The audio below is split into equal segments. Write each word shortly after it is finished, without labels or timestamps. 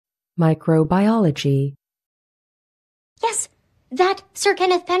microbiology. Yes, that Sir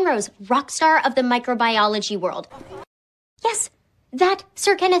Kenneth Penrose, rock star of the microbiology world. Yes, that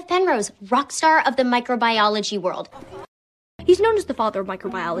Sir Kenneth Penrose, rock star of the microbiology world. He's known as the father of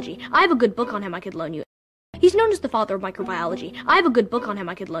microbiology. I have a good book on him I could loan you. He's known as the father of microbiology. I have a good book on him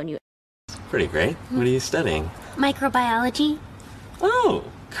I could loan you. Pretty great. What are you studying? Microbiology. Oh,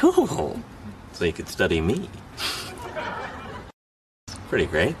 cool. So you could study me. Pretty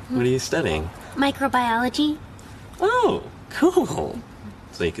great. What are you studying? Microbiology. Oh, cool.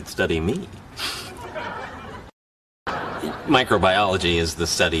 So you could study me. Microbiology is the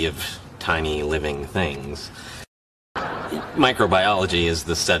study of tiny living things. Microbiology is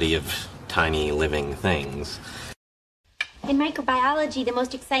the study of tiny living things. In microbiology, the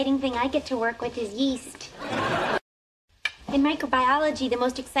most exciting thing I get to work with is yeast. In microbiology, the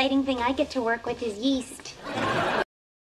most exciting thing I get to work with is yeast.